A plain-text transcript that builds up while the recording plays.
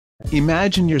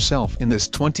Imagine yourself in this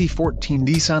 2014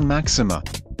 Nissan Maxima.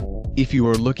 If you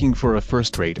are looking for a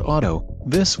first-rate auto,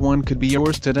 this one could be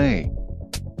yours today.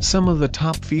 Some of the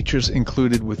top features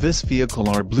included with this vehicle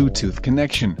are Bluetooth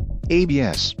connection,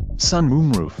 ABS,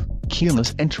 sunroof,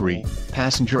 keyless entry,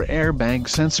 passenger airbag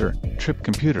sensor, trip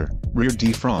computer, rear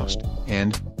defrost,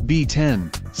 and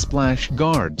B10 splash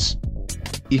guards.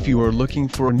 If you are looking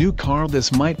for a new car,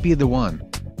 this might be the one.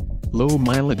 Low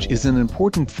mileage is an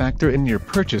important factor in your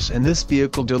purchase, and this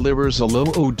vehicle delivers a low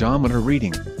odometer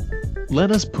reading.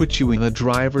 Let us put you in the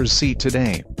driver's seat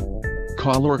today.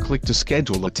 Call or click to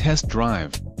schedule a test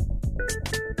drive.